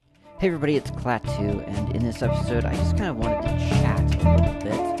Hey everybody, it's Klaatu, and in this episode I just kind of wanted to chat a little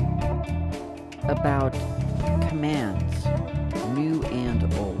bit about commands, new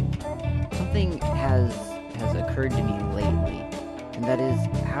and old. Something has occurred to me lately, and that is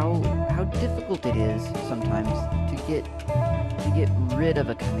how difficult it is sometimes to get rid of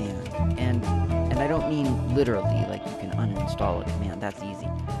a command. And I don't mean literally, like you can uninstall a command, that's easy.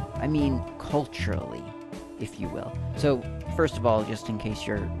 I mean culturally, if you will. So, first of all, just in case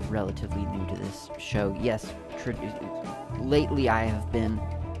you're relatively new to this show, yes, lately I have been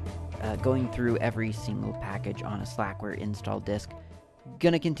going through every single package on a Slackware install disk.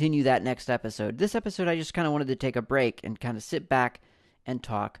 Gonna continue that next episode. This episode, I just kind of wanted to take a break and kind of sit back and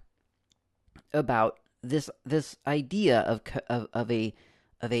talk about this idea of a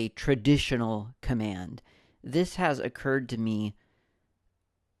traditional command. This has occurred to me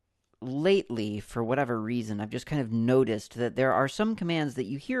lately, for whatever reason. I've just kind of noticed that there are some commands that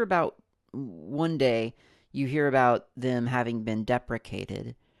you hear about one day, you hear about them having been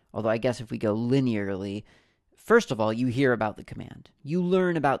deprecated. Although I guess if we go linearly, first of all, you hear about the command. You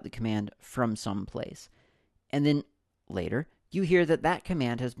learn about the command from some place. And then later, you hear that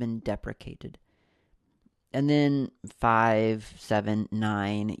command has been deprecated. And then 5, 7,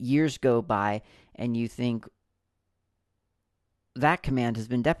 9 years go by, and you think, that command has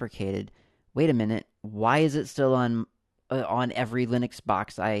been deprecated. Wait a minute, why is it still on every Linux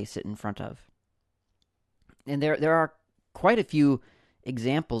box I sit in front of? And there are quite a few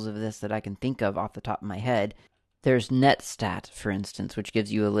examples of this that I can think of off the top of my head. There's netstat, for instance, which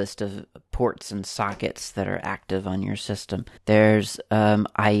gives you a list of ports and sockets that are active on your system. There's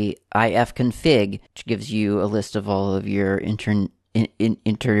ifconfig, which gives you a list of all of your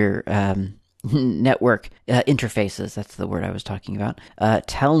network interfaces. That's the word I was talking about.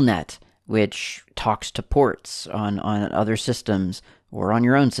 Telnet, which talks to ports on other systems or on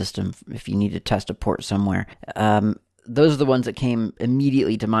your own system if you need to test a port somewhere. Those are the ones that came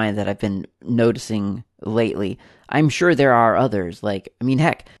immediately to mind that I've been noticing lately. I'm sure there are others, like,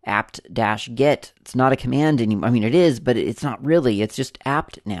 heck, apt-get. It's not a command anymore. It is, but it's not really. It's just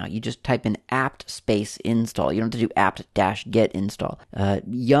apt now. You just type in apt space install. You don't have to do apt-get install.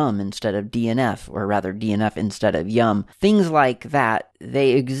 Yum instead of DNF, or rather DNF instead of yum. Things like that,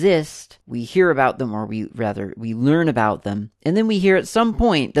 they exist. We hear about them, or we learn about them, and then we hear at some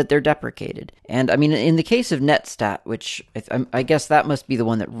point that they're deprecated. And in the case of netstat, which I guess that must be the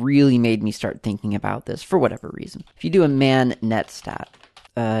one that really made me start thinking about this for whatever reason. If you do a man netstat,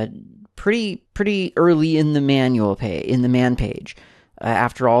 pretty early in the man page,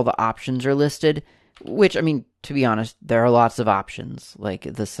 after all the options are listed, which, to be honest, there are lots of options.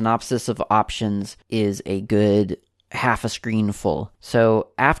 Like, the synopsis of options is a good half a screen full.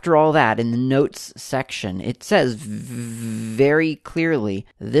 So after all that, in the notes section, it says very clearly,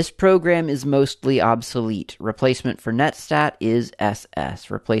 this program is mostly obsolete. Replacement for netstat is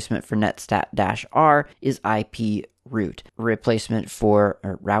SS. Replacement for netstat-R is IP root. Replacement for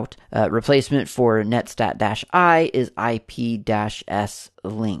netstat-I is IP-S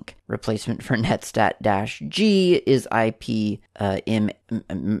link. Replacement for netstat-G is IP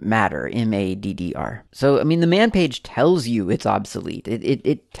matter, M-A-D-D-R. So, the man page tells you it's obsolete.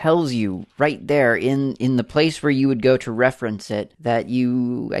 It tells you right there in the place where you would go to reference it that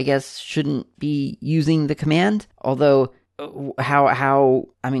you, I guess, shouldn't be using the command. Although, how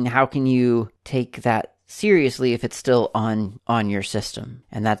can you take that seriously if it's still on your system?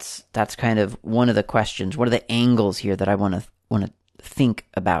 And that's kind of one of the questions, one of the angles here that I want to think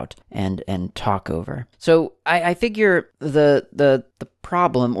about and talk over. So I figure the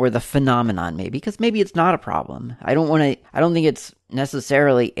problem, or the phenomenon, maybe, because maybe it's not a problem. I don't think it's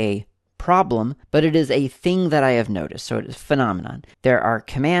necessarily a problem, but it is a thing that I have noticed. So it is a phenomenon. There are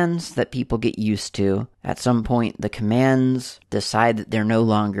commands that people get used to. At some point, the commands decide that they're no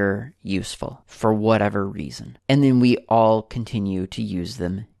longer useful for whatever reason. And then we all continue to use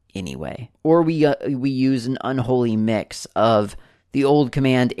them anyway. Or we use an unholy mix of the old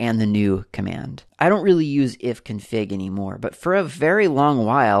command and the new command. I don't really use ifconfig anymore, but for a very long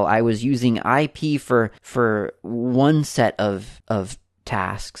while, I was using IP for one set of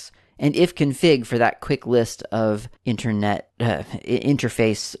tasks, and ifconfig for that quick list of internet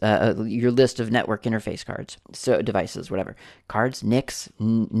interface, your list of network interface cards, so devices, whatever, cards, NICs,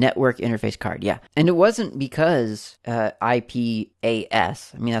 network interface card, yeah. And it wasn't because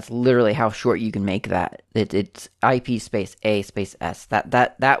IPAS. That's literally how short you can make that. It's IP space A space S.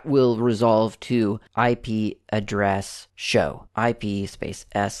 That will resolve to IP address show. IP space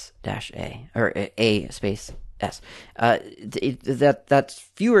S dash A, or A space S. That's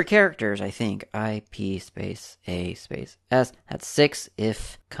fewer characters, I think. IP space A space S. That's 6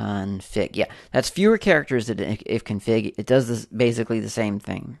 if config. Yeah, that's fewer characters than if config. It does this basically the same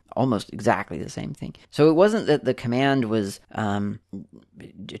thing, almost exactly the same thing. So it wasn't that the command was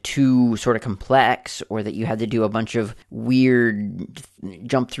too sort of complex, or that you had to do a bunch of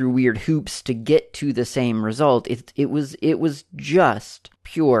jump through weird hoops to get to the same result. It was just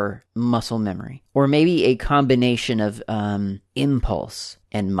pure muscle memory, or maybe a combination of impulse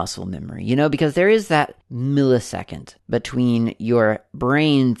and muscle memory, because there is that millisecond between your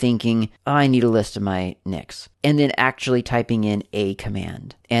brain thinking, oh, I need a list of my nicks, and then actually typing in a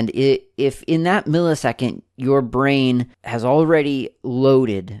command. And if in that millisecond your brain has already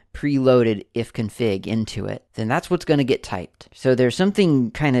preloaded if config into it, then that's what's going to get typed. So there's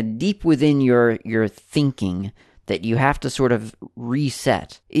something kind of deep within your thinking that you have to sort of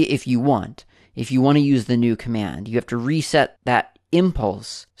reset if you want. If you want to use the new command, you have to reset that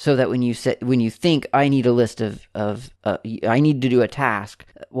impulse so that when you think I need a list of I need to do a task,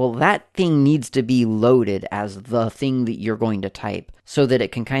 well, that thing needs to be loaded as the thing that you're going to type, so that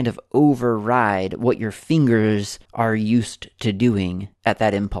it can kind of override what your fingers are used to doing at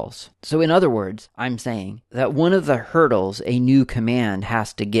that impulse. So in other words, I'm saying that one of the hurdles a new command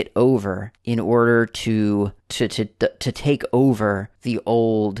has to get over in order to take over the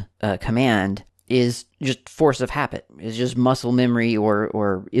old command is just force of habit. It's just muscle memory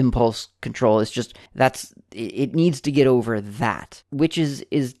or impulse control. It's just, it needs to get over that, which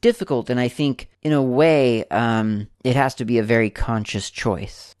is difficult. And I think in a way, it has to be a very conscious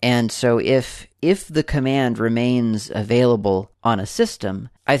choice. And so if the command remains available on a system,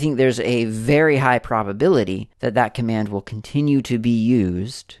 I think there's a very high probability that command will continue to be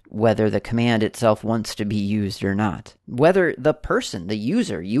used, whether the command itself wants to be used or not. Whether the person, the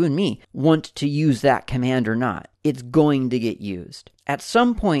user, you and me, want to use that command or not, it's going to get used. At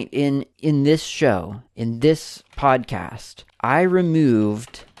some point in this show, in this podcast, I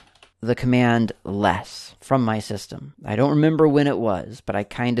removed the command less from my system. I don't remember when it was, but I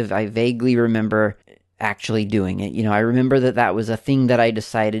vaguely remember actually doing it. I remember that was a thing that I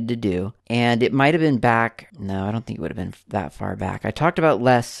decided to do, and it might have been no, I don't think it would have been that far back. I talked about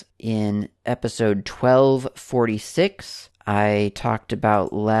less in episode 1246. I talked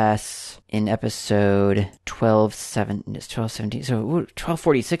about less in episode 1217, so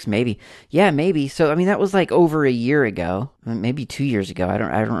 1246 maybe. Yeah, maybe. So, that was like over a year ago, maybe 2 years ago. I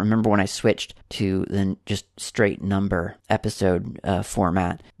don't remember when I switched to the just straight number episode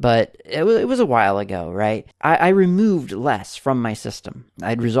format, but it was a while ago, right? I removed less from my system.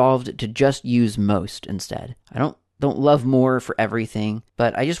 I'd resolved to just use most instead. I don't love more for everything,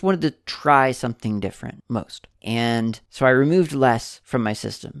 but I just wanted to try something different, most. And so I removed less from my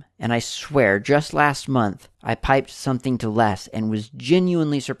system. And I swear, just last month, I piped something to less and was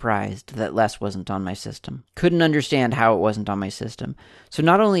genuinely surprised that less wasn't on my system. Couldn't understand how it wasn't on my system. So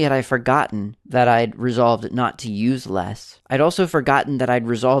not only had I forgotten that I'd resolved not to use less, I'd also forgotten that I'd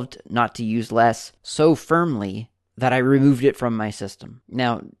resolved not to use less so firmly that I removed it from my system.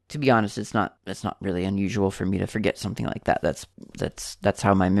 Now, to be honest, it's not really unusual for me to forget something like that. That's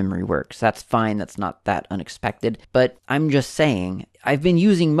how my memory works. That's fine. That's not that unexpected. But I'm just saying, I've been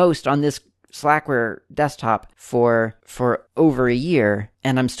using most on this Slackware desktop for over a year,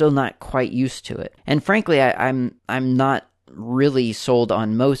 and I'm still not quite used to it. And frankly, I'm not really sold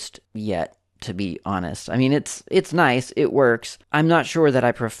on most yet, to be honest. It's nice, it works. I'm not sure that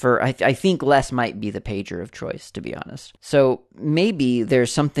I prefer, I think less might be the pager of choice, to be honest. So maybe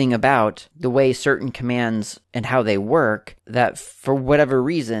there's something about the way certain commands and how they work that for whatever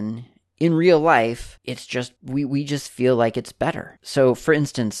reason, in real life, it's just, we just feel like it's better. So for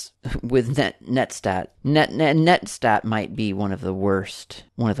instance, with netstat might be one of the worst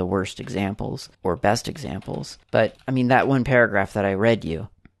examples, or best examples. But that one paragraph that I read you,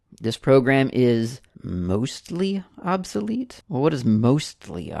 this program is mostly obsolete. Well, what does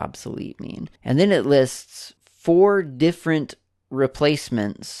mostly obsolete mean? And then it lists 4 different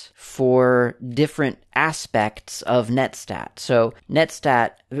replacements for different aspects of netstat. So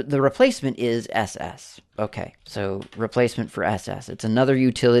netstat, the replacement is SS. Okay, so replacement for SS. It's another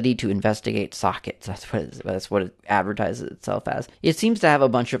utility to investigate sockets. That's what it advertises itself as. It seems to have a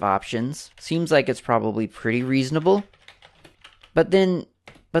bunch of options. Seems like it's probably pretty reasonable. But then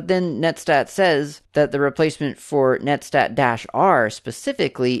netstat says that the replacement for netstat-r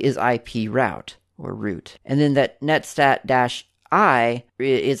specifically is IP route, or root. And then that netstat-I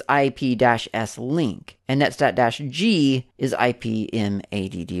is IP-S link, and netstat-G is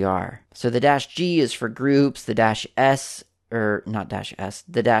IP-MADDR. So the -G is for groups, the -S or not dash S,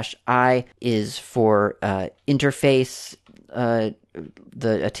 the dash I is for interface, a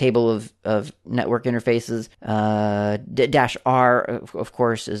table of network interfaces. Dash R, of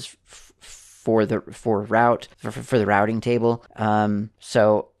course, is for the routing table.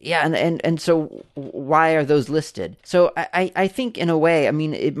 So yeah, and so why are those listed? So I think in a way, I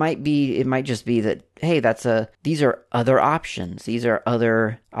mean, it might just be that, hey, these are other options. These are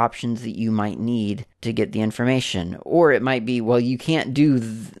other options that you might need to get the information. Or it might be, well, you can't do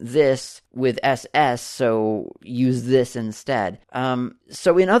this with SS, so use this instead.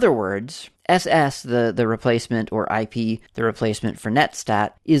 So in other words, SS, the replacement, or IP, the replacement for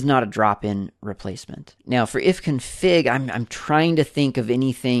netstat, is not a drop-in replacement. Now, for ifconfig, I'm trying to think of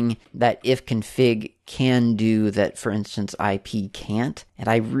anything that ifconfig can do that, for instance, IP can't. And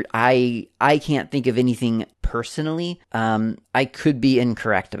I can't think of anything personally. I could be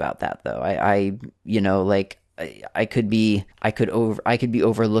incorrect about that, though. I could be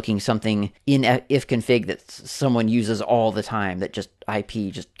overlooking something in ifconfig that someone uses all the time that just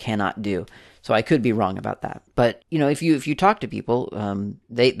IP just cannot do. So I could be wrong about that. But, if you talk to people,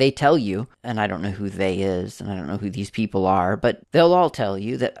 they tell you, and I don't know who they is, and I don't know who these people are, but they'll all tell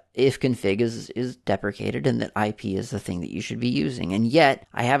you that ifconfig is deprecated and that IP is the thing that you should be using. And yet,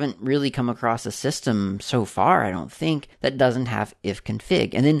 I haven't really come across a system so far, I don't think, that doesn't have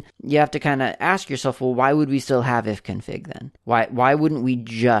ifconfig. And then you have to kind of ask yourself, well, why would we still have ifconfig then? Why wouldn't we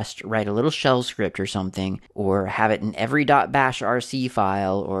just write a little shell script or something, or have it in every .bash RC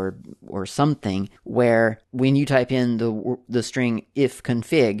file or something where when you type in the string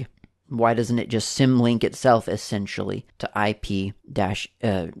ifconfig, why doesn't it just symlink itself essentially to IP dash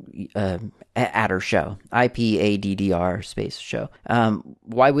adder show, IP ADDR space show?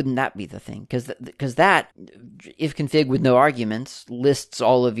 Why wouldn't that be the thing? Because that ifconfig with no arguments lists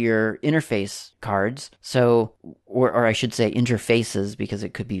all of your interface cards. So, or I should say interfaces, because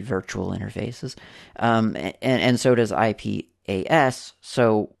it could be virtual interfaces, and so does IP AS,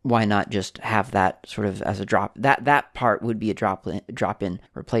 so why not just have that sort of as a drop? That part would be a drop-in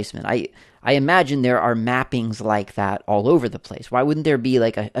replacement. I imagine there are mappings like that all over the place. Why wouldn't there be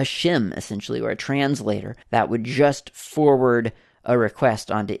like a shim, essentially, or a translator that would just forward a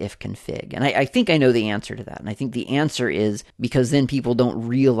request onto ifconfig? And I think I know the answer to that. And I think the answer is because then people don't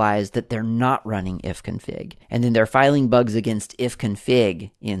realize that they're not running ifconfig. And then they're filing bugs against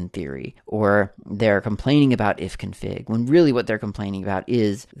ifconfig, in theory. Or they're complaining about ifconfig, when really what they're complaining about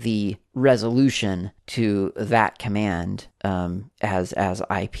is the resolution to that command as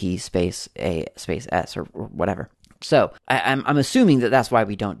IP space A space S or whatever. So I'm assuming that that's why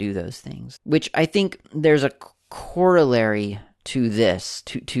we don't do those things. Which I think there's a corollary to this,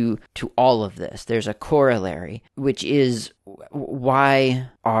 to all of this. There's a corollary, which is, why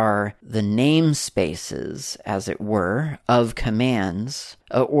are the namespaces, as it were, of commands,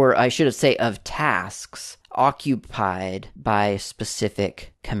 or I should say of tasks, occupied by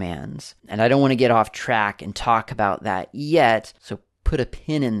specific commands? And I don't want to get off track and talk about that yet, so put a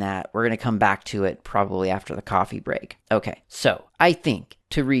pin in that. We're going to come back to it probably after the coffee break. Okay, so I think,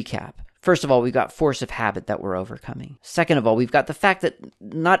 to recap, first of all, we've got force of habit that we're overcoming. Second of all, we've got the fact that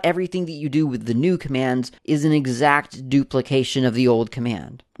not everything that you do with the new commands is an exact duplication of the old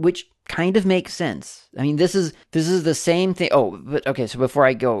command, which kind of makes sense. I mean, this is the same thing. Oh, but okay, so before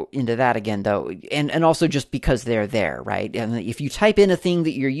I go into that again, though, and also just because they're there, right? And if you type in a thing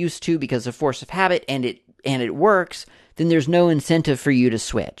that you're used to because of force of habit and it works, then there's no incentive for you to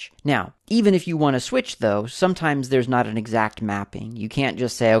switch. Now, even if you want to switch, though, sometimes there's not an exact mapping. You can't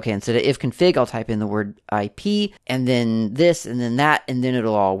just say, okay, instead of ifconfig, I'll type in the word IP, and then this, and then that, and then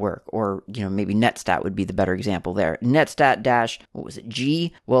it'll all work. Or, maybe netstat would be the better example there. Netstat dash, what was it,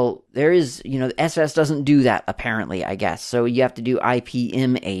 G? Well, there is, SS doesn't do that, apparently, I guess. So you have to do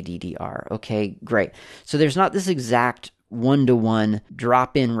IPM ADDR. Okay, great. So there's not this exact one-to-one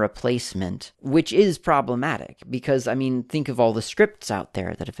drop-in replacement, which is problematic because, think of all the scripts out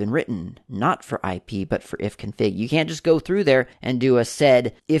there that have been written not for IP but for ifconfig. You can't just go through there and do a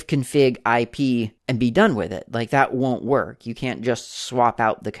sed ifconfig IP and be done with it. Like, that won't work. You can't just swap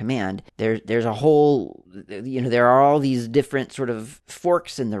out the command. There's a whole, there are all these different sort of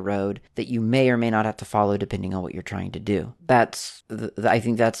forks in the road that you may or may not have to follow depending on what you're trying to do. I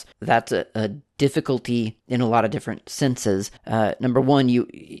think that's a difficulty in a lot of different senses. Number one,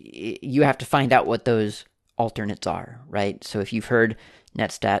 you have to find out what those alternates are, right? So if you've heard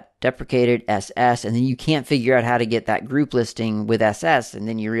netstat deprecated SS, and then you can't figure out how to get that group listing with SS, and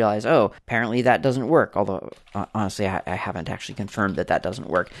then you realize, oh, apparently that doesn't work. Although, honestly, I haven't actually confirmed that doesn't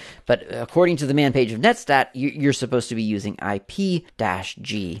work. But according to the man page of netstat, you're supposed to be using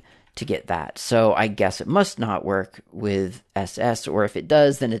IP-G to get that. So I guess it must not work with SS, or if it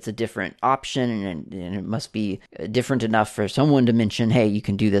does, then it's a different option, and it must be different enough for someone to mention, hey, you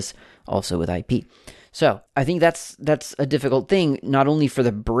can do this also with IP. So I think that's a difficult thing, not only for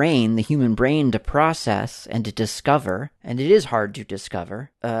the brain, the human brain, to process and to discover, and it is hard to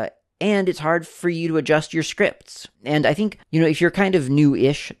discover, and it's hard for you to adjust your scripts. And I think, if you're kind of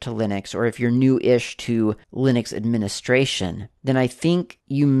new-ish to Linux, or if you're new-ish to Linux administration, then I think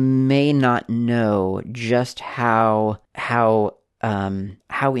you may not know just how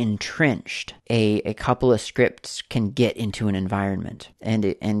entrenched a couple of scripts can get into an environment.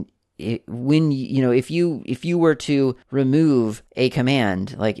 When if you were to remove a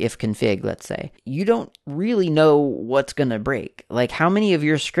command like ifconfig, let's say, you don't really know what's going to break. Like, how many of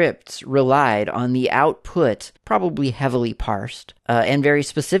your scripts relied on the output, probably heavily parsed and very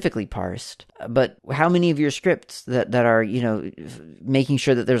specifically parsed, but how many of your scripts that are making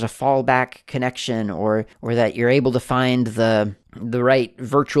sure that there's a fallback connection, or that you're able to find the right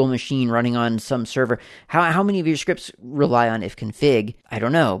virtual machine running on some server? How many of your scripts rely on ifconfig? I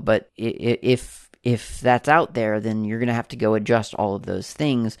don't know, but if that's out there, then you're going to have to go adjust all of those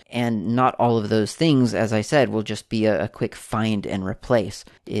things, and not all of those things, as I said, will just be a quick find and replace.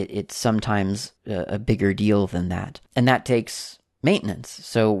 It's sometimes a bigger deal than that, and that takes maintenance.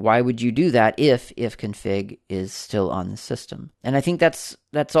 So why would you do that if config is still on the system? And I think that's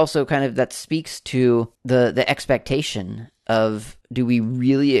also that speaks to the expectation of, do we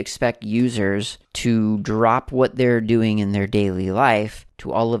really expect users to drop what they're doing in their daily life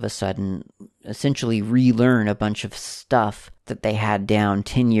to all of a sudden essentially relearn a bunch of stuff that they had down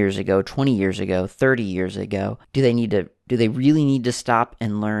 10 years ago, 20 years ago, 30 years ago? Do they really need to stop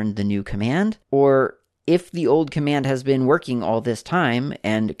and learn the new command? Or if the old command has been working all this time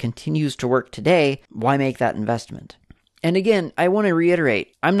and continues to work today, why make that investment? And again, I want to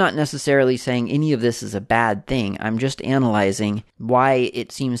reiterate, I'm not necessarily saying any of this is a bad thing. I'm just analyzing why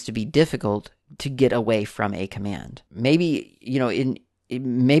it seems to be difficult to get away from a command. Maybe,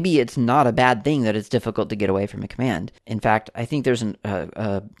 maybe it's not a bad thing that it's difficult to get away from a command. In fact, I think there's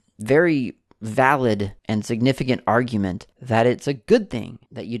a very valid and significant argument that it's a good thing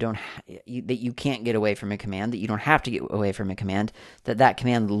that you can't get away from a command, that you don't have to get away from a command, that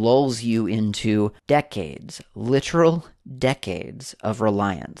command lulls you into decades, literal decades of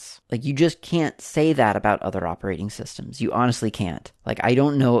reliance. Like, you just can't say that about other operating systems. You honestly can't. Like, I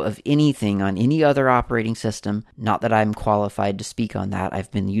don't know of anything on any other operating system, not that I'm qualified to speak on that.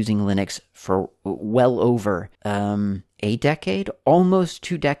 I've been using Linux for well over a decade, almost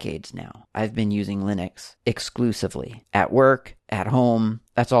 2 decades now. I've been using Linux exclusively at work, at home.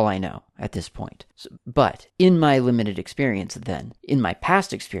 That's all I know at this point. But in my limited experience then, in my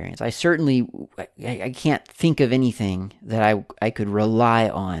past experience, I can't think of anything that I could rely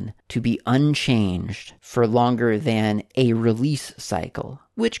on to be unchanged for longer than a release cycle.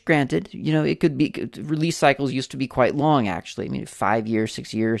 Which, granted, it could be, release cycles used to be quite long, actually. I mean, 5 years,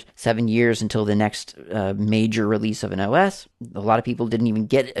 6 years, 7 years until the next major release of an OS. A lot of people didn't even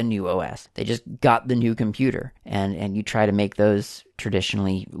get a new OS. They just got the new computer. And you try to make those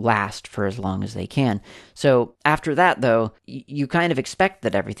traditionally last for as long as they can. So after that, though, you kind of expect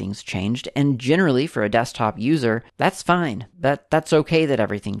that everything's changed. And generally, for a desktop user, that's fine. That's okay that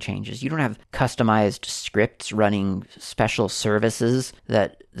everything changes. You don't have customized scripts running special services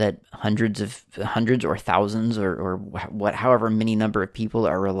that hundreds or thousands or however many number of people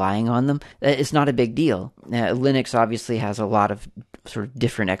are relying on them. It's not a big deal. Linux obviously has a lot of sort of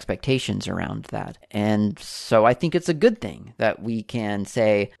different expectations around that. And so I think it's a good thing that we can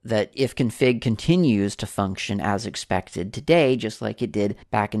say that if config continues to function as expected today, just like it did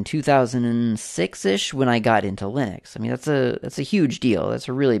back in 2006-ish when I got into Linux. I mean, that's a huge deal. That's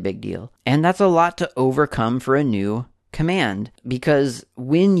a really big deal. And that's a lot to overcome for a new command, because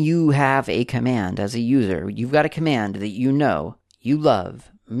when you have a command as a user, you've got a command that you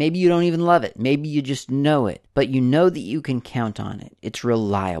love. Maybe you don't even love it. Maybe you just know it, but you know that you can count on it. It's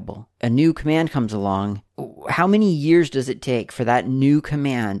reliable. A new command comes along. How many years does it take for that new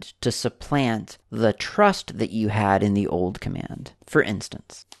command to supplant the trust that you had in the old command? For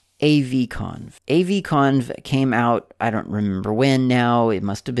instance, avconv. Avconv came out, I don't remember when now. It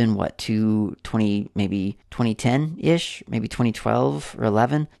must have been, maybe 2010-ish, maybe 2012 or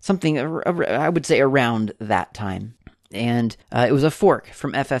 11, something, I would say around that time. And it was a fork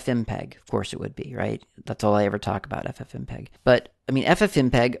from ffmpeg. Of course it would be, right? That's all I ever talk about, ffmpeg. But, I mean,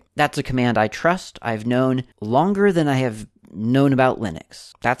 ffmpeg, that's a command I trust. I've known longer than I have known about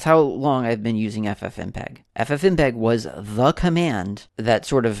Linux. That's how long I've been using FFmpeg. FFmpeg was the command that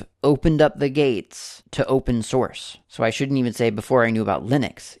sort of opened up the gates to open source. So I shouldn't even say before I knew about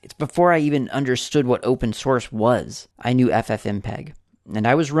Linux. It's before I even understood what open source was. I knew FFmpeg. And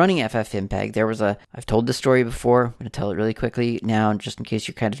I was running FFmpeg. I've told this story before. I'm going to tell it really quickly now, just in case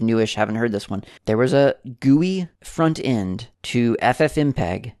you're kind of newish, haven't heard this one. There was a GUI front end to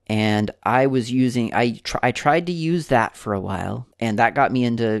FFmpeg, and I tried to use that for a while, and that got me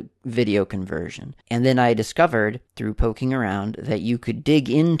into video conversion. And then I discovered through poking around that you could dig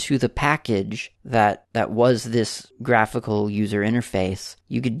into the package that was this graphical user interface.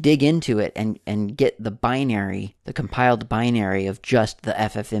 You could dig into it and get the compiled binary of just the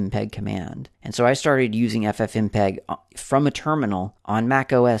FFmpeg command. And so I started using FFmpeg from a terminal on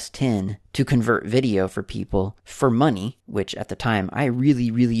Mac OS X to convert video for people for money, which at the time I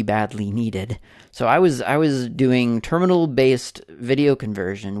really, really badly needed. So I was doing terminal-based video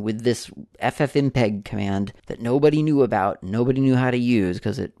conversion with this FFmpeg command that nobody knew about, nobody knew how to use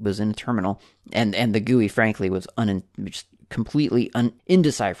because it was in a terminal, and the GUI, frankly, was just completely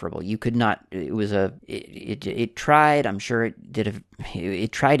indecipherable. You could not. It tried. I'm sure it did.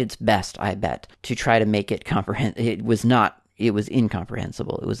 It tried its best, I bet, to try to make it comprehend. It was not. It was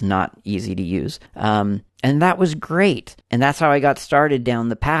incomprehensible. It was not easy to use. And that was great. And that's how I got started down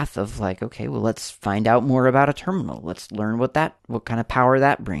the path of like, okay, well, let's find out more about a terminal. Let's learn what kind of power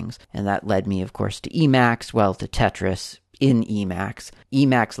that brings. And that led me, of course, to Emacs, to Tetris in Emacs.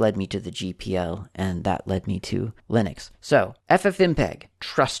 Emacs led me to the GPL, and that led me to Linux. So FFmpeg,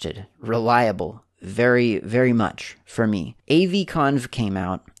 trusted, reliable, very, very much for me. AVConv came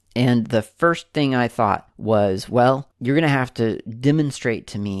out. And the first thing I thought was, well, you're going to have to demonstrate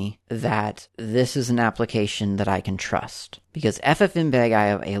to me that this is an application that I can trust. Because FFmpeg I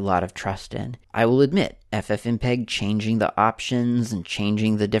have a lot of trust in. I will admit, FFmpeg changing the options and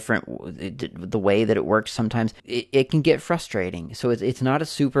changing the way that it works sometimes, it can get frustrating. So it's not a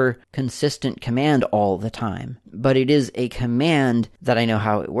super consistent command all the time. But it is a command that I know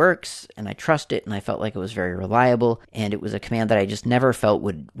how it works, and I trust it, and I felt like it was very reliable, and it was a command that I just never felt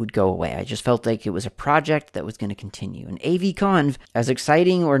would go away. I just felt like it was a project that was going to continue. And AVConv, as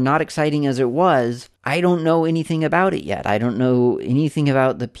exciting or not exciting as it was, I don't know anything about it yet. I don't know anything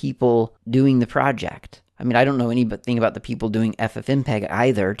about the people doing the project. I mean, I don't know anything about the people doing FFmpeg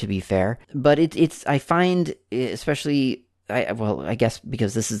either, to be fair. But I find, especially, I guess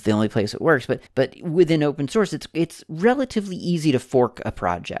because this is the only place it works, but within open source, it's relatively easy to fork a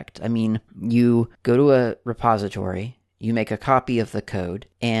project. I mean, you go to a repository, you make a copy of the code,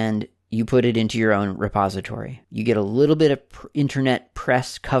 and you put it into your own repository. You get a little bit of internet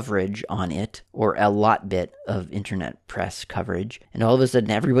press coverage on it, or a lot bit of internet press coverage, and all of a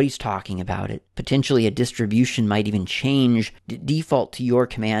sudden everybody's talking about it. Potentially a distribution might even change, default to your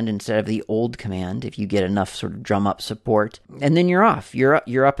command instead of the old command if you get enough sort of drum up support. And then you're off.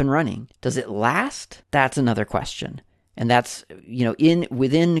 You're up and running. Does it last? That's another question. And that's,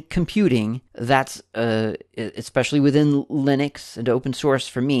 within computing, that's, especially within Linux and open source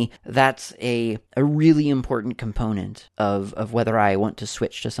for me, that's a really important component of whether I want to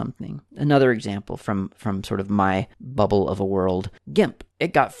switch to something. Another example from sort of my bubble of a world, GIMP.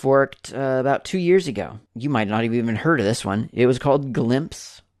 It got forked about 2 years ago. You might not have even heard of this one. It was called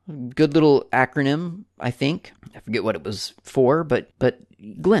Glimpse. Good little acronym, I think. I forget what it was for, but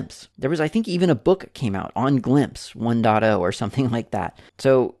Glimpse. There was, I think, even a book came out on Glimpse 1.0 or something like that.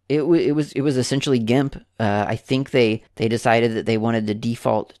 So it was essentially GIMP. I think they decided that they wanted to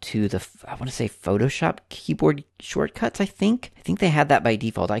default to I want to say Photoshop keyboard shortcuts. I think they had that by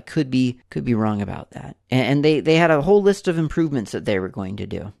default. I could be wrong about that. And they had a whole list of improvements that they were going to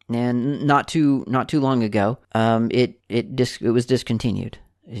do. And not too long ago, it was discontinued.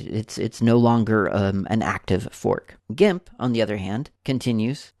 It's no longer an active fork. GIMP, on the other hand,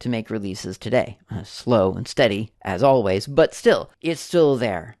 continues to make releases today. Slow and steady, as always, but still, it's still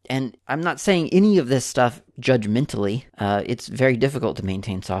there. And I'm not saying any of this stuff judgmentally. It's very difficult to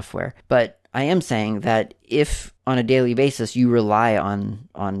maintain software. But I am saying that if on a daily basis you rely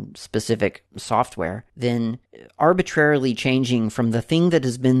on specific software, then arbitrarily changing from the thing that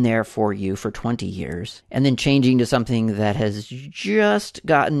has been there for you for 20 years and then changing to something that has just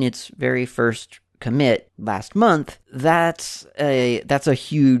gotten its very first commit last month, that's a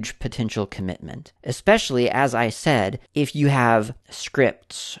huge potential commitment. Especially, as I said, if you have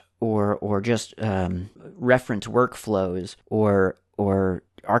scripts or just reference workflows or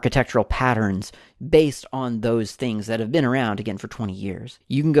architectural patterns based on those things that have been around again for 20 years.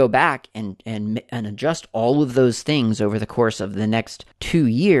 You can go back and adjust all of those things over the course of the next 2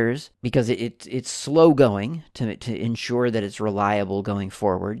 years because it's slow going to ensure that it's reliable going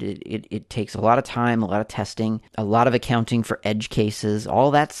forward. It takes a lot of time, a lot of testing, a lot of accounting for edge cases,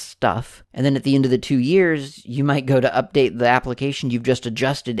 all that stuff. And then at the end of the 2 years, you might go to update the application you've just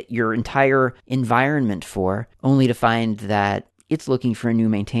adjusted your entire environment for, only to find that it's looking for a new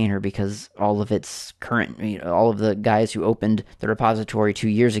maintainer because all of its current, all of the guys who opened the repository 2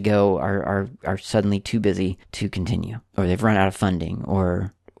 years ago are suddenly too busy to continue, or they've run out of funding,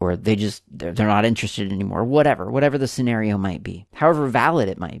 or they're not interested anymore, whatever the scenario might be, however valid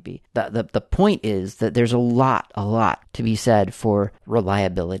it might be. The point is that there's a lot to be said for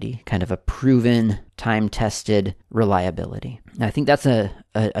reliability, kind of a proven, time-tested reliability. And I think that's a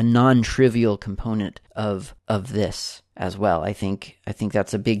non-trivial component of this as well. I think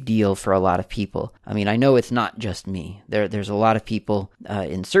that's a big deal for a lot of people. I mean, I know it's not just me. There's a lot of people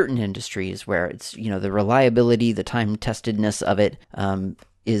in certain industries where it's, the reliability, the time-testedness of it,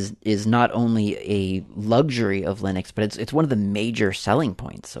 is not only a luxury of Linux, but it's one of the major selling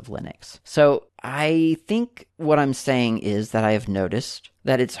points of Linux. So I think what I'm saying is that I have noticed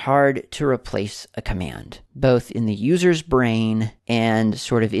that it's hard to replace a command, both in the user's brain and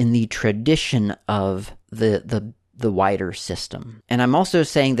sort of in the tradition of the wider system. And I'm also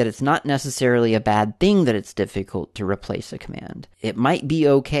saying that it's not necessarily a bad thing that it's difficult to replace a command. It might be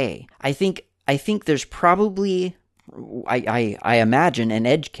okay. I think there's probably, I imagine, an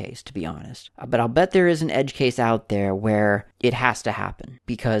edge case, to be honest. But I'll bet there is an edge case out there where it has to happen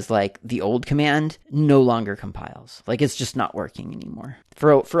because, like, the old command no longer compiles. Like, it's just not working anymore.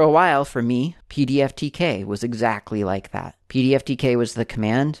 For a while, for me, pdftk was exactly like that. pdftk was the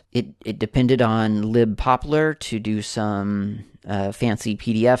command. It depended on libpoppler to do some fancy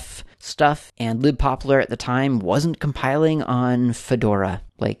PDF stuff, and libpoppler at the time wasn't compiling on Fedora,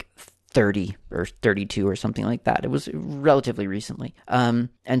 like 30 or 32 or something like that. It was relatively recently. And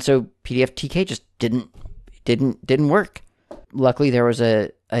so pdftk just didn't work. Luckily, there was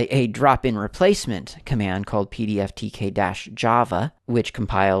a drop-in replacement command called pdftk-java, which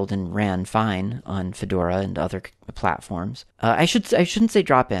compiled and ran fine on Fedora and other platforms. I shouldn't say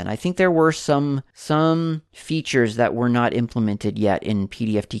drop-in. I think there were some features that were not implemented yet in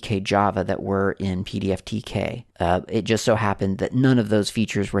pdftk-java that were in pdftk. It just so happened that none of those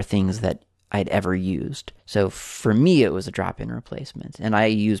features were things that I'd ever used. So for me, it was a drop-in replacement. And I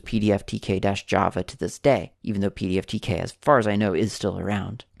use pdftk-java to this day, even though pdftk, as far as I know, is still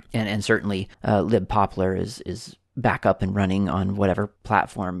around. And certainly libpoppler is back up and running on whatever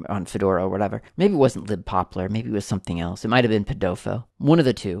platform, on Fedora or whatever. Maybe it wasn't libpoppler, maybe it was something else. It might have been Podofo, one of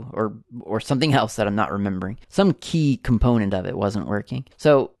the two, or something else that I'm not remembering. Some key component of it wasn't working.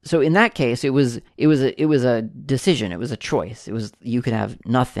 So in that case, it was a decision, it was a choice. It was, you could have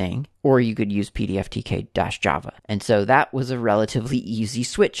nothing, or you could use pdftk-java. And so that was a relatively easy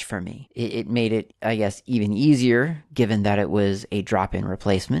switch for me. It made it, I guess, even easier, given that it was a drop-in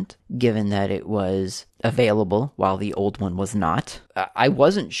replacement, given that it was available while the old one was not. I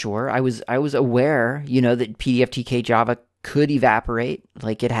wasn't sure. I was aware, that pdftk-java could evaporate.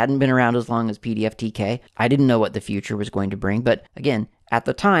 Like, it hadn't been around as long as pdftk. I didn't know what the future was going to bring. But again, at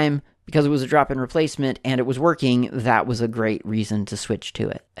the time, because it was a drop-in replacement and it was working, that was a great reason to switch to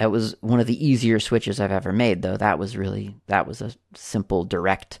it. It was one of the easier switches I've ever made, though. That was a simple,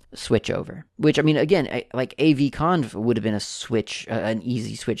 direct switch over. Which, I mean, again, like avconv would have been a switch, an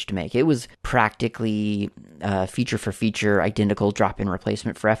easy switch to make. It was practically feature for feature, identical drop-in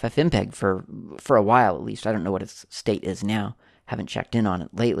replacement for ffmpeg for a while at least. I don't know what its state is now. Haven't checked in on it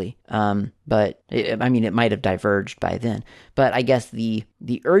lately. But it might have diverged by then. But I guess the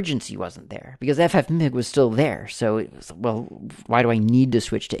urgency wasn't there because ffmpeg was still there. So it was, well, why do I need to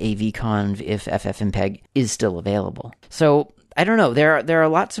switch to avconv if ffmpeg is still available? So I don't know. There are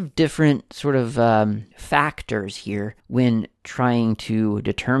lots of different sort of factors here when trying to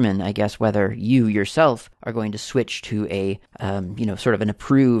determine, I guess, whether you yourself are going to switch to a sort of an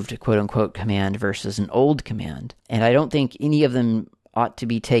approved quote unquote command versus an old command. And I don't think any of them ought to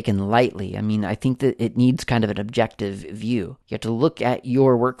be taken lightly. I mean, I think that it needs kind of an objective view. You have to look at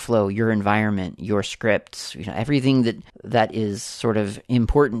your workflow, your environment, your scripts, everything that is sort of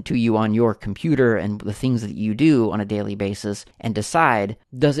important to you on your computer and the things that you do on a daily basis, and decide,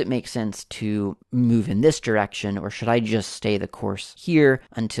 does it make sense to move in this direction, or should I just stay the course here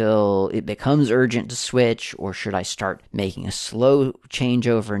until it becomes urgent to switch, or should I start making a slow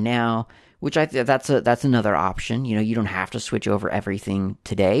changeover now? which that's another option. You don't have to switch over everything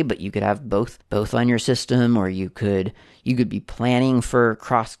today, but you could have both on your system, or you could be planning for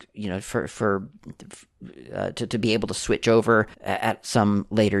cross, to be able to switch over at some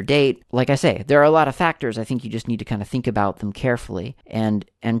later date. Like I say, there are a lot of factors. I think you just need to kind of think about them carefully and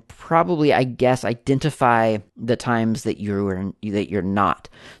probably, I guess, identify the times that you're not.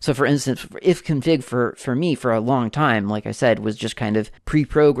 So for instance, if config for me for a long time, like I said, was just kind of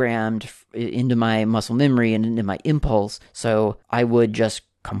pre-programmed into my muscle memory and into my impulse. So I would just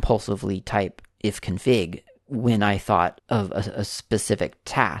compulsively type if config when I thought of a specific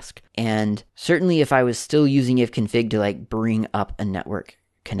task. And certainly if I was still using ifconfig to like bring up a network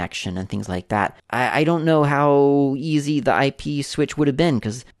connection and things like that, I don't know how easy the IP switch would have been,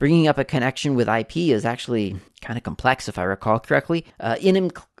 because bringing up a connection with IP is actually kind of complex, if I recall correctly.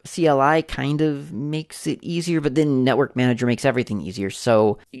 CLI kind of makes it easier, but then Network Manager makes everything easier,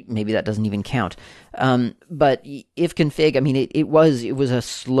 so maybe that doesn't even count. But ifconfig, I mean, it was a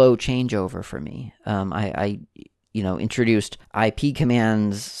slow changeover for me. I introduced IP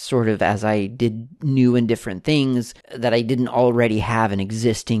commands sort of as I did new and different things that I didn't already have an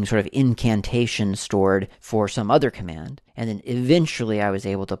existing sort of incantation stored for some other command. And then eventually I was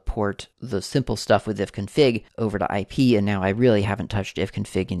able to port the simple stuff with ifconfig over to IP, and now I really haven't touched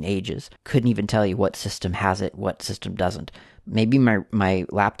ifconfig in ages. Couldn't even tell you what system has it, what system doesn't. Maybe my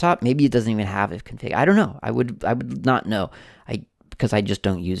laptop, maybe it doesn't even have ifconfig. I don't know. I would not know. Because I just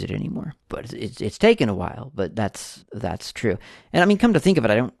don't use it anymore. But it's taken a while, but that's true. And I mean, come to think of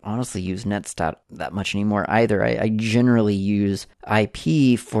it, I don't honestly use netstat that much anymore either. I generally use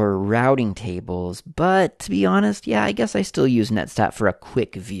IP for routing tables, but to be honest, yeah, I guess I still use netstat for a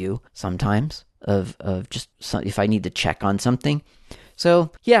quick view sometimes of just if I need to check on something.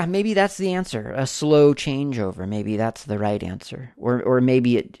 So yeah, maybe that's the answer. A slow changeover. Maybe that's the right answer. Or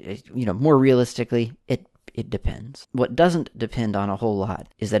maybe it more realistically, it depends. What doesn't depend on a whole lot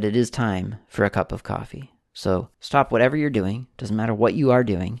is that it is time for a cup of coffee. So stop whatever you're doing. Doesn't matter what you are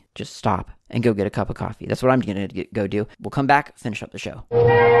doing. Just stop and go get a cup of coffee. That's what I'm going to go do. We'll come back, finish up the show.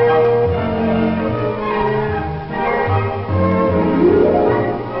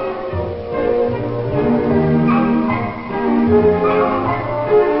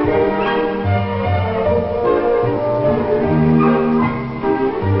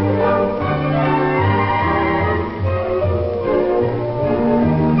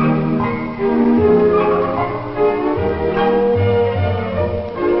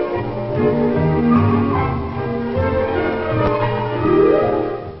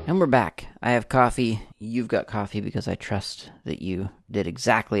 We're back. I have coffee. You've got coffee, because I trust that you did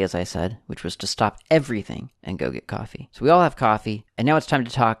exactly as I said, which was to stop everything and go get coffee. So we all have coffee, and now it's time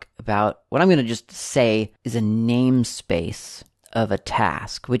to talk about what I'm going to just say is a namespace of a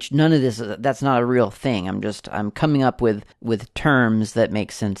task, which that's not a real thing. I'm coming up with terms that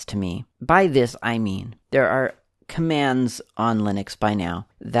make sense to me. By this, I mean there are commands on Linux by now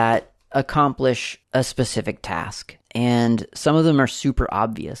that accomplish a specific task. And some of them are super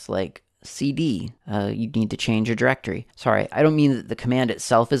obvious, like cd. You need to change a directory. Sorry, I don't mean that the command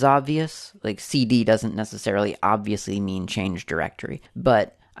itself is obvious. Like cd doesn't necessarily obviously mean change directory.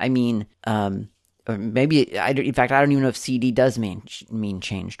 But I mean, or maybe, in fact, I don't even know if cd does mean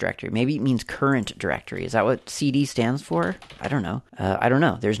change directory. Maybe it means current directory. Is that what cd stands for? I don't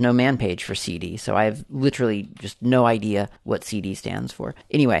know. There's no man page for cd, so I have literally just no idea what cd stands for.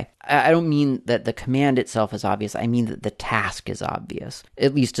 Anyway, I don't mean that the command itself is obvious. I mean that the task is obvious,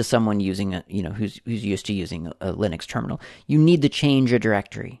 at least to someone using who's used to using a Linux terminal. You need to change a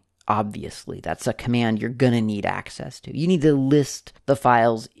directory. Obviously, that's a command you're going to need access to. You need to list the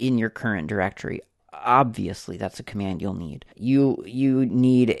files in your current directory. Obviously, that's a command you'll need. You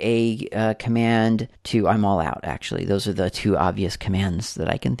need a command to, I'm all out, actually. Those are the two obvious commands that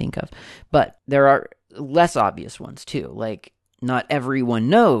I can think of. But there are less obvious ones, too. Like, not everyone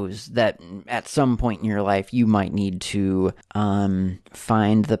knows that at some point in your life you might need to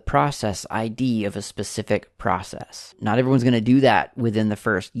find the process ID of a specific process. Not everyone's going to do that within the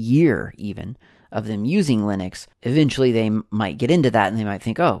first year, even, of them using Linux. Eventually they might get into that and they might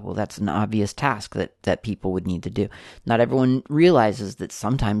think, oh, well, that's an obvious task that people would need to do. Not everyone realizes that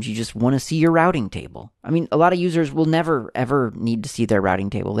sometimes you just want to see your routing table. I mean, a lot of users will never, ever need to see their routing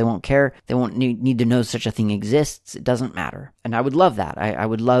table. They won't care. They won't need to know such a thing exists. It doesn't matter. And I would love that. I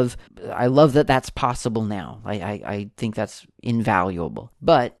love that that's possible now. I think that's invaluable.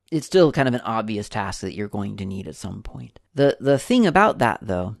 But it's still kind of an obvious task that you're going to need at some point. The thing about that,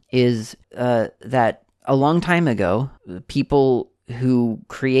 though, is that a long time ago, people who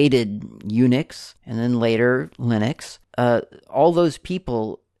created Unix and then later Linux, all those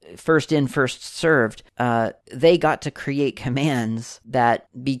people first in, first served, they got to create commands that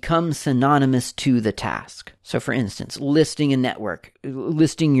become synonymous to the task. So for instance, listing your network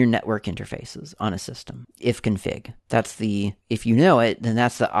interfaces on a system, if config. If you know it, then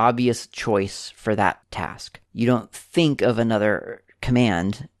that's the obvious choice for that task. You don't think of another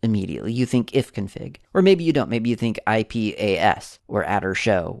command immediately. You think if config, or maybe you don't. Maybe you think IPAS or add or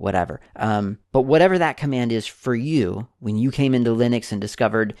show, whatever. But whatever that command is for you, when you came into Linux and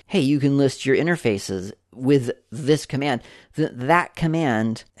discovered, hey, you can list your interfaces with this command, that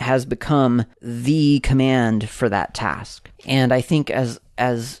command has become the command for that task. And I think as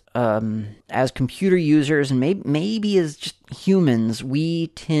computer users, and maybe as just humans, we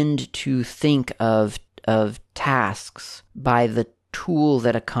tend to think of tasks by the tool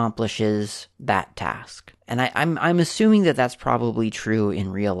that accomplishes that task. And I'm assuming that that's probably true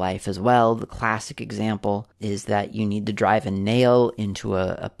in real life as well. The classic example is that you need to drive a nail into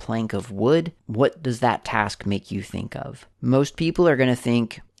a plank of wood. What does that task make you think of? Most people are going to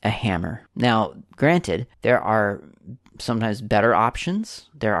think a hammer. Now, granted, there are sometimes better options.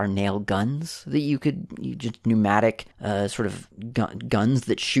 There are nail guns that you just pneumatic sort of guns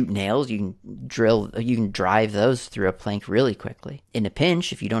that shoot nails. You can drive those through a plank really quickly. In a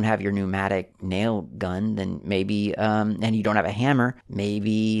pinch, if you don't have your pneumatic nail gun, then maybe, and you don't have a hammer,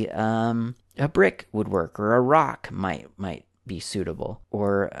 maybe a brick would work, or a rock might be suitable,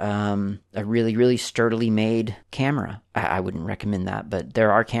 or a really, really sturdily made camera. I wouldn't recommend that, but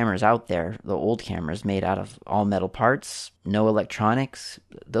there are cameras out there, the old cameras made out of all metal parts, no electronics.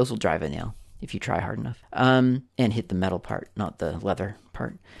 Those will drive a nail if you try hard enough, and hit the metal part, not the leather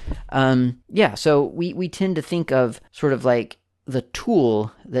part. So we tend to think of sort of like the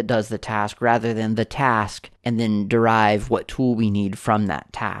tool that does the task rather than the task, and then derive what tool we need from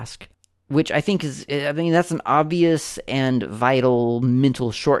that task. Which I think that's an obvious and vital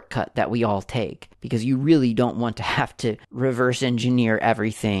mental shortcut that we all take, because you really don't want to have to reverse engineer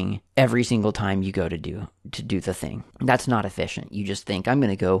everything every single time you go to do the thing. That's not efficient. You just think, I'm going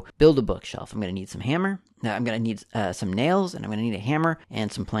to go build a bookshelf. I'm going to need some hammer. I'm going to need some nails, and I'm going to need a hammer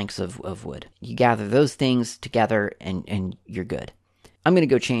and some planks of wood. You gather those things together and you're good. I'm going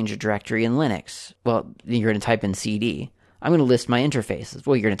to go change a directory in Linux. Well, you're going to type in CD. I'm going to list my interfaces.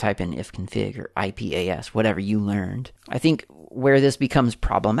 Well, you're going to type in ifconfig or IPAS, whatever you learned. I think where this becomes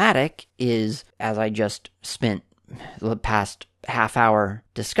problematic is, as I just spent the past half hour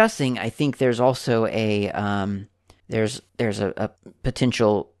discussing, I think there's also a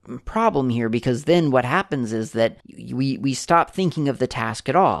potential problem here, because then what happens is that we stop thinking of the task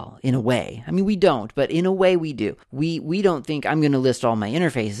at all, in a way. I mean, we don't, but in a way we do. We don't think I'm going to list all my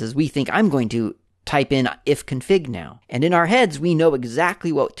interfaces. We think I'm going to type in if config now. And in our heads, we know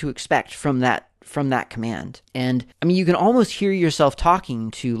exactly what to expect from that command. And I mean, you can almost hear yourself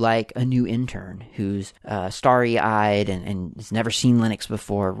talking to like a new intern who's starry-eyed and has never seen Linux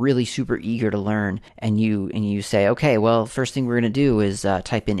before, really super eager to learn. And you say, okay, well, first thing we're going to do is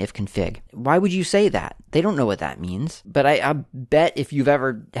type in if config. Why would you say that? They don't know what that means. But I bet if you've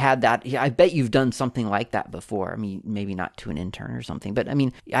ever had that, I bet you've done something like that before. I mean, maybe not to an intern or something, but I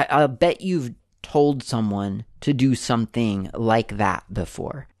mean, I'll bet you've told someone to do something like that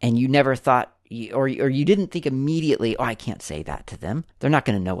before, and you never thought, or you didn't think immediately, I can't say that to them. They're not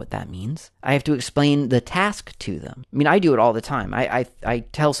going to know what that means. I have to explain the task to them. I mean, I do it all the time. I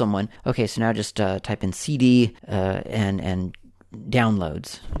tell someone, okay, so now just type in CD and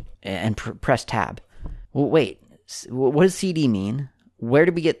downloads and press tab. Well, wait, what does CD mean? Where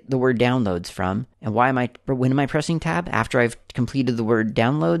did we get the word downloads from? And when am I pressing tab? After I've completed the word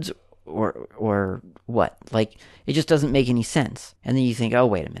downloads? Or what? Like, it just doesn't make any sense. And then you think, oh,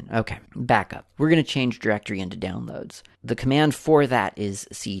 wait a minute. Okay, back up. We're going to change directory into downloads. The command for that is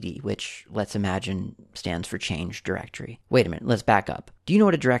cd, which, let's imagine, stands for change directory. Wait a minute, let's back up. Do you know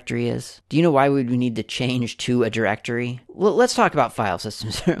what a directory is? Do you know why we would need to change to a directory? Well, let's talk about file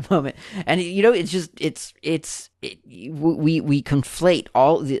systems for a moment. And it's just we conflate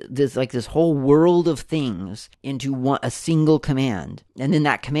all this whole world of things into a single command, and then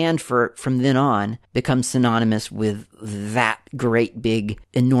that command from then on becomes synonymous with that great big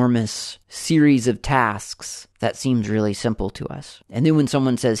enormous series of tasks that seems really simple to us. And then when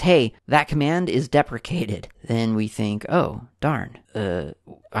someone says, hey, that command is deprecated, then we think, oh, darn,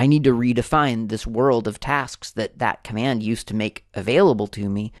 I need to redefine this world of tasks that command used to make available to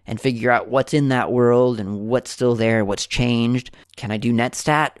me, and figure out what's in that world and what's still there, what's changed. Can I do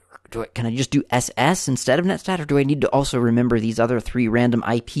netstat? Can I just do SS instead of netstat, or do I need to also remember these other 3 random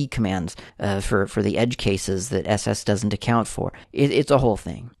IP commands for the edge cases that SS doesn't account for? It's a whole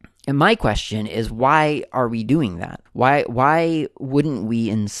thing. And my question is, why are we doing that? Why wouldn't we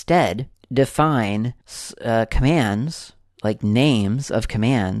instead define commands, like names of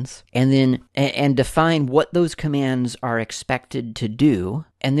commands, and then and define what those commands are expected to do,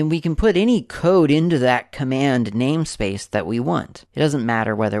 and then we can put any code into that command namespace that we want. It doesn't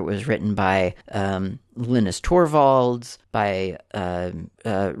matter whether it was written by Linus Torvalds, by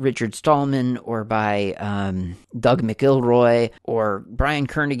Richard Stallman, or by Doug McIlroy, or Brian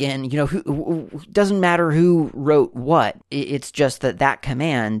Kernighan. Who doesn't matter who wrote what. It's just that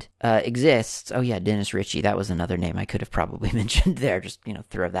command exists. Oh yeah, Dennis Ritchie. That was another name I could have probably mentioned there. Just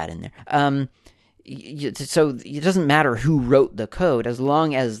throw that in there. So it doesn't matter who wrote the code, as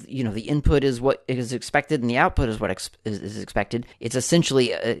long as the input is what is expected and the output is what is expected. It's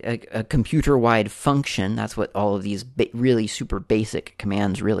essentially a computer-wide function. That's what all of these really super basic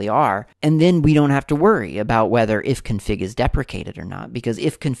commands really are. And then we don't have to worry about whether ifconfig is deprecated or not, because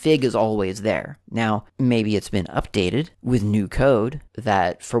ifconfig is always there. Now, maybe it's been updated with new code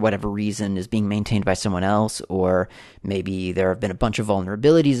that, for whatever reason, is being maintained by someone else, or maybe there have been a bunch of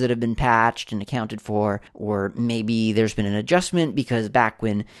vulnerabilities that have been patched and accounted for, or maybe there's been an adjustment because back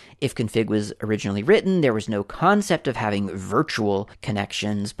when ifconfig was originally written, there was no concept of having virtual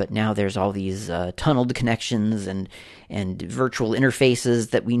connections, but now there's all these tunneled connections and virtual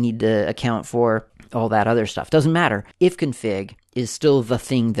interfaces that we need to account for. All that other stuff doesn't matter. Ifconfig is still the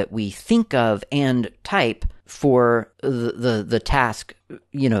thing that we think of and type for the task,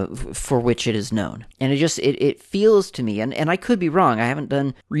 for which it is known. And it feels to me, and I could be wrong, I haven't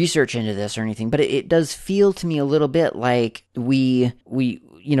done research into this or anything, but it does feel to me a little bit like we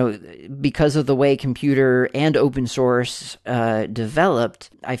because of the way computer and open source developed,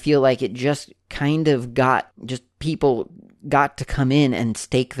 I feel like it just kind of people got to come in and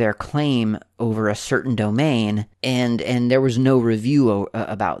stake their claim over a certain domain, and there was no review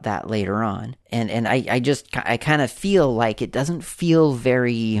about that later on. And I kind of feel like it doesn't feel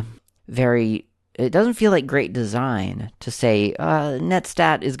very, very, it doesn't feel like great design to say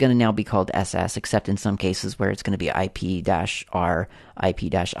netstat is going to now be called SS, except in some cases where it's going to be IP-R,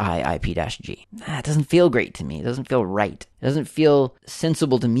 IP-I, IP-G. It doesn't feel great to me. It doesn't feel right. It doesn't feel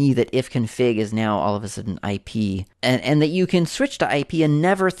sensible to me that ifconfig is now all of a sudden IP, and that you can switch to IP and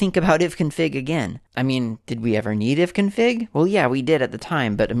never think about ifconfig again. I mean, did we ever need ifconfig? Well, yeah, we did at the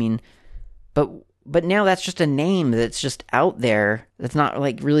time, but I mean, but now that's just a name that's just out there that's not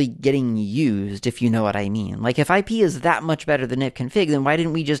like really getting used, if you know what I mean. Like, if IP is that much better than ifconfig, then why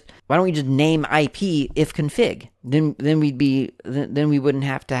don't we just name IP ifconfig? Then we wouldn't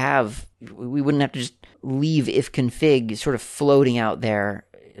have to just leave ifconfig sort of floating out there,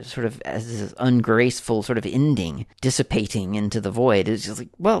 sort of as this ungraceful sort of ending, dissipating into the void. It's just like,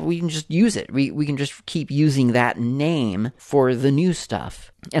 well, we can just use it. We can just keep using that name for the new stuff.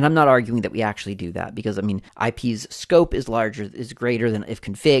 And I'm not arguing that we actually do that, because I mean, IP's scope is greater than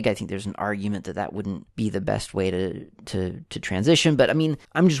ifconfig. I think there's an argument that wouldn't be the best way to transition. But I mean,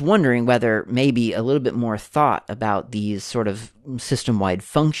 I'm just wondering whether maybe a little bit more thought about these sort of system-wide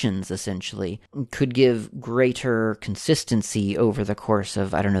functions essentially could give greater consistency over the course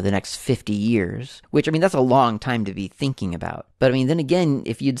of, I don't know, the next 50 years, which, I mean, that's a long time to be thinking about. But I mean, then again,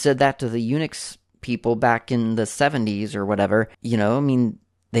 if you'd said that to the Unix people back in the 70s or whatever, I mean,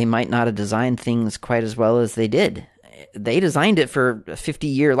 they might not have designed things quite as well as they did. They designed it for a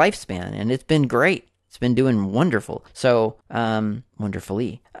 50-year lifespan, and it's been great. It's been doing wonderful. So,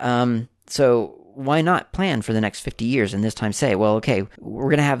 wonderfully. So why not plan for the next 50 years and this time say, well, okay, we're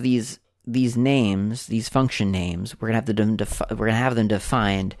going to have these names, these function names, we're going to have them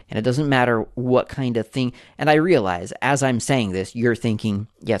defined, and it doesn't matter what kind of thing. And I realize, as I'm saying this, you're thinking,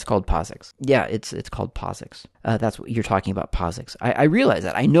 yeah, it's called POSIX. Yeah, it's called POSIX. That's what you're talking about, POSIX. I realize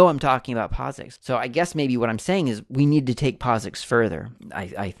that. I know I'm talking about POSIX. So I guess maybe what I'm saying is we need to take POSIX further,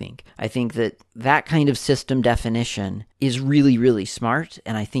 I think. I think that kind of system definition is really, really smart,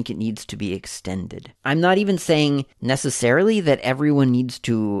 and I think it needs to be extended. I'm not even saying necessarily that everyone needs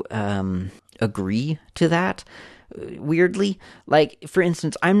to agree to that. Weirdly, like, for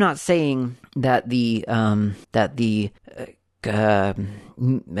instance, I'm not saying that the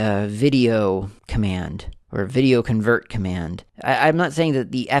video command or video convert command, I'm not saying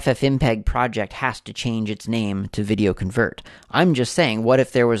that the FFmpeg project has to change its name to video convert. I'm just saying, what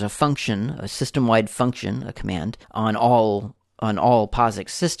if there was a function, a system-wide function, a command on all POSIX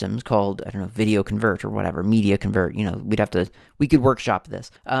systems called, I don't know, video convert or whatever, media convert, we could workshop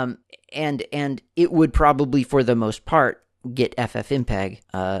this. And it would probably, for the most part, get ffmpeg,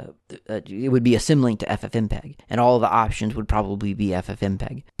 it would be a symlink to ffmpeg, and all the options would probably be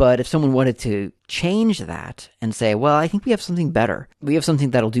ffmpeg. But if someone wanted to change that and say, well, I think we have something better. We have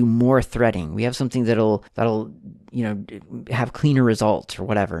something that'll do more threading. We have something that'll have cleaner results or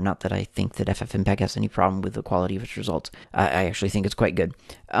whatever. Not that I think that ffmpeg has any problem with the quality of its results. I actually think it's quite good.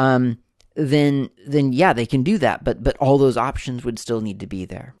 Then yeah, they can do that, but all those options would still need to be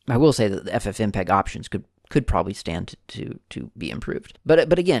there. I will say that the ffmpeg options could probably stand to be improved.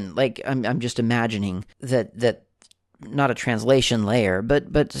 But again, like I'm just imagining that not a translation layer,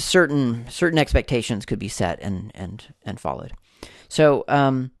 but certain expectations could be set and followed. So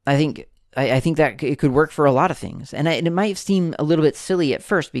I think that it could work for a lot of things, and it might seem a little bit silly at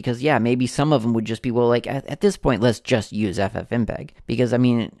first because maybe some of them would just be, well, like at this point, let's just use ffmpeg because I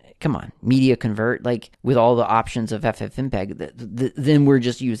mean, come on, media convert, like with all the options of ffmpeg, then we're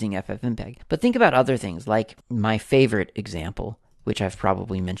just using ffmpeg. But think about other things, like my favorite example, which I've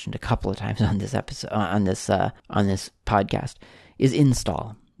probably mentioned a couple of times on this episode, on this podcast, is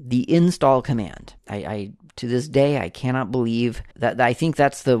install. The install command. I to this day, I cannot believe that. I think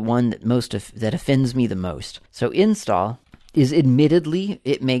that's the one that offends me the most. So install is admittedly,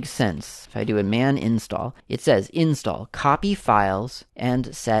 it makes sense. If I do a man install, it says install, copy files,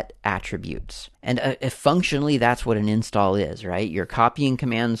 and set attributes. And functionally, that's what an install is, right? You're copying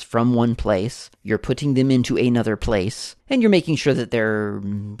commands from one place, you're putting them into another place, and you're making sure that they're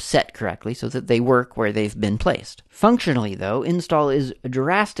set correctly so that they work where they've been placed. Functionally, though, install is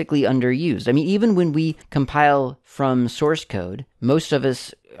drastically underused. I mean, even when we compile from source code, most of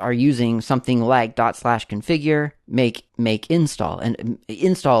us are using something like /configure make install. And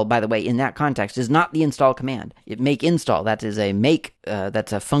install, by the way, in that context is not the install command. Make install, that is a make,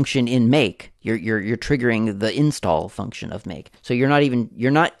 that's a function in make. You're triggering the install function of make. So you're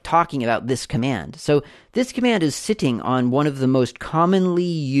not talking about this command. So this command is sitting on one of the most commonly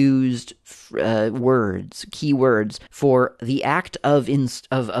used keywords for the act of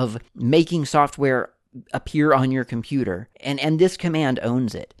making software appear on your computer, and this command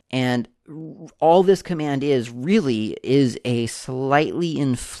owns it. And all this command is a slightly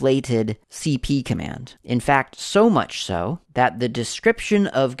inflated CP command. In fact, so much so that the description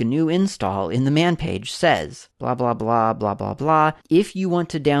of GNU install in the man page says, blah, blah, blah, blah, blah, blah. If you want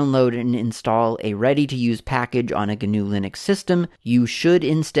to download and install a ready-to-use package on a GNU Linux system, you should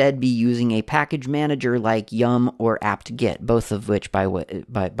instead be using a package manager like yum or apt-get, both of which, by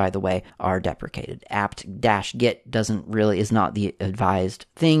the way, are deprecated. apt-get is not the advised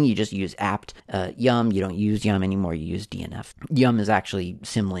thing. You just use apt. Yum, you don't use yum anymore, you use DNF. Yum is actually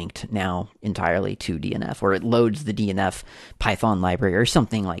symlinked now entirely to DNF, or it loads the DNF Python library or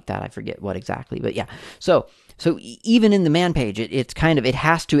something like that. I forget what exactly, but yeah. So even in the man page, it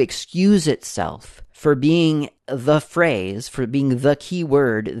has to excuse itself for being the phrase, for being the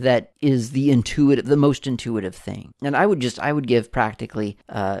keyword that is the most intuitive thing. And I would give practically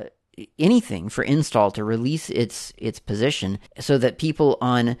anything for install to release its position so that people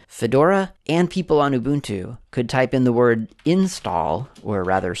on Fedora and people on Ubuntu could type in the word install, or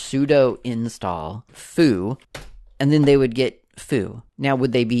rather sudo install foo, and then they would get foo. Now,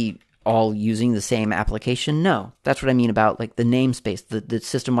 would they be all using the same application? No. That's what I mean about like the namespace, the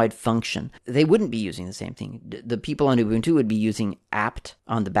system-wide function. They wouldn't be using the same thing. The people on Ubuntu would be using apt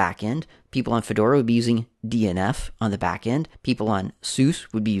on the back end. People on Fedora would be using DNF on the back end. People on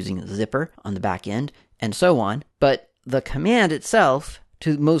SUSE would be using zipper on the back end, and so on. But the command itself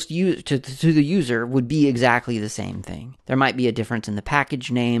to the user would be exactly the same thing. There might be a difference in the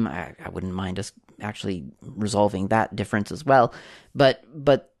package name. I wouldn't mind us actually resolving that difference as well. But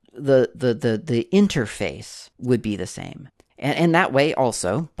the interface would be the same. And that way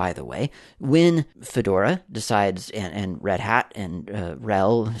also, by the way, when Fedora decides, and Red Hat and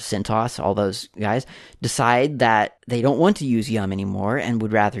RHEL, CentOS, all those guys decide that they don't want to use yum anymore and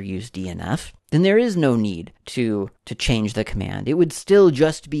would rather use DNF, then there is no need to change the command. It would still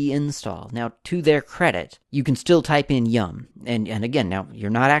just be install. Now, to their credit, you can still type in yum. And again, now, you're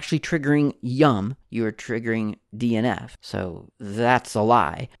not actually triggering yum, you're triggering DNF. So that's a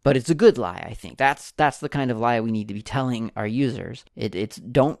lie. But it's a good lie, I think. That's the kind of lie we need to be telling our users. It's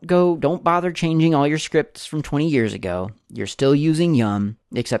don't bother changing all your scripts from 20 years ago. You're still using yum,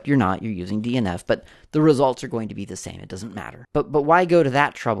 except you're not. You're using DNF. But the results are going to be the same. It doesn't matter. But why go to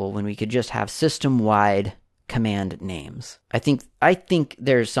that trouble when we could just have system-wide command names? I think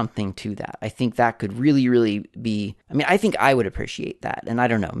there's something to that. I think that could really, really be, I think I would appreciate that. And I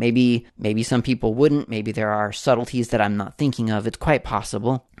don't know, maybe some people wouldn't. Maybe there are subtleties that I'm not thinking of. It's quite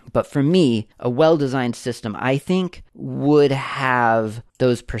possible. But for me, a well-designed system, I think, would have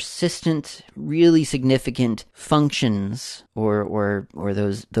those persistent, really significant functions or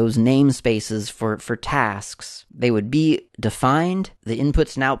those namespaces for tasks. They would be defined. The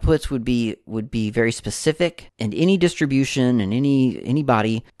inputs and outputs would be very specific, and any distribution and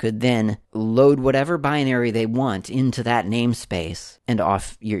anybody could then load whatever binary they want into that namespace, and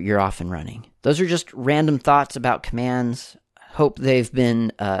you're off and running. Those are just random thoughts about commands. Hope they've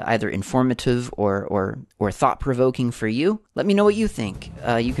been either informative or thought-provoking for you. Let me know what you think.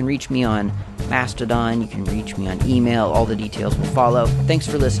 You can reach me on Mastodon. You can reach me on email. All the details will follow. Thanks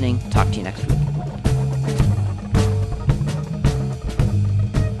for listening. Talk to you next week.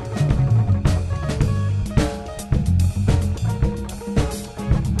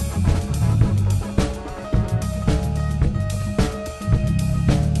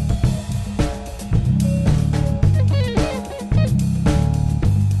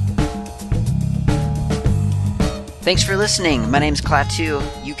 Thanks for listening. My name's Klaatu.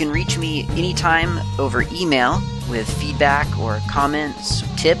 You can reach me anytime over email with feedback or comments,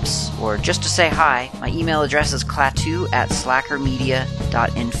 tips, or just to say hi. My email address is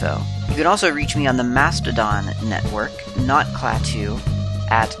klaatu@slackermedia.info. You can also reach me on the Mastodon network, not Klaatu,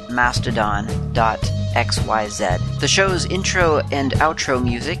 at mastodon.xyz. The show's intro and outro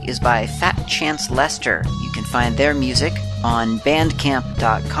music is by Fat Chance Lester. You can find their music on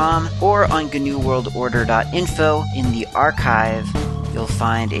bandcamp.com or on GNUWorldOrder.info. In the archive, you'll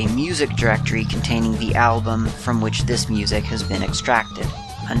find a music directory containing the album from which this music has been extracted.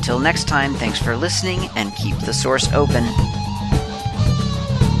 Until next time, thanks for listening and keep the source open.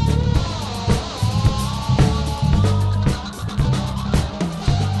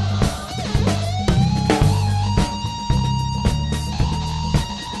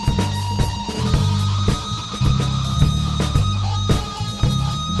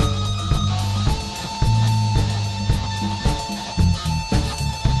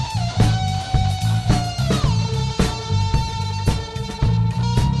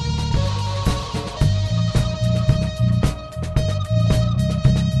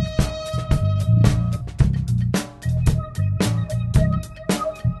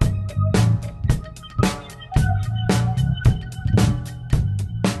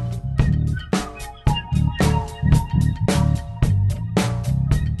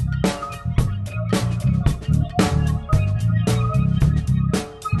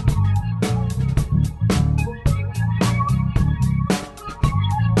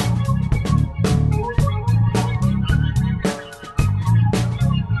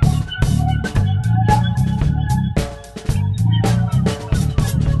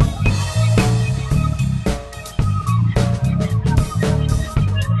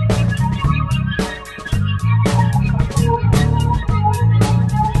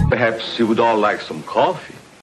 Perhaps you would all like some coffee.